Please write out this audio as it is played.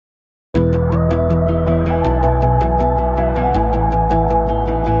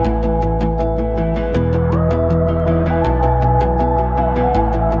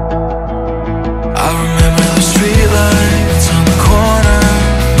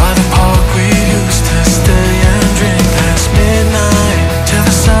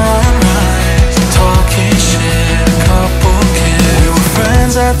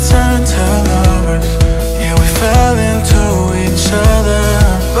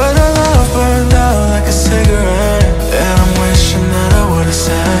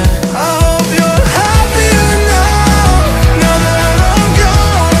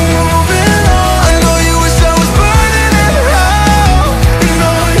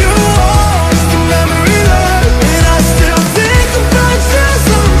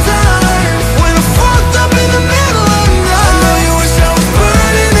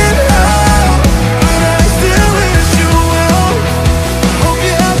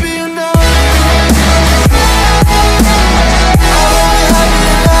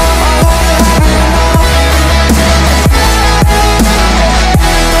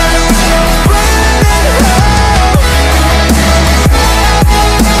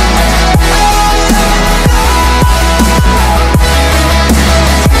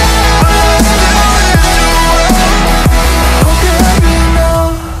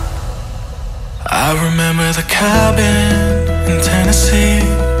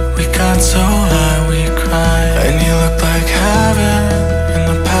We got so high, we cried. And you looked like heaven in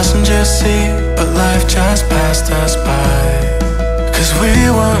the passenger seat, but life just passed us by. Cause we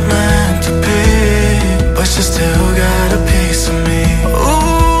weren't meant to be, but you still got a piece of me. Ooh,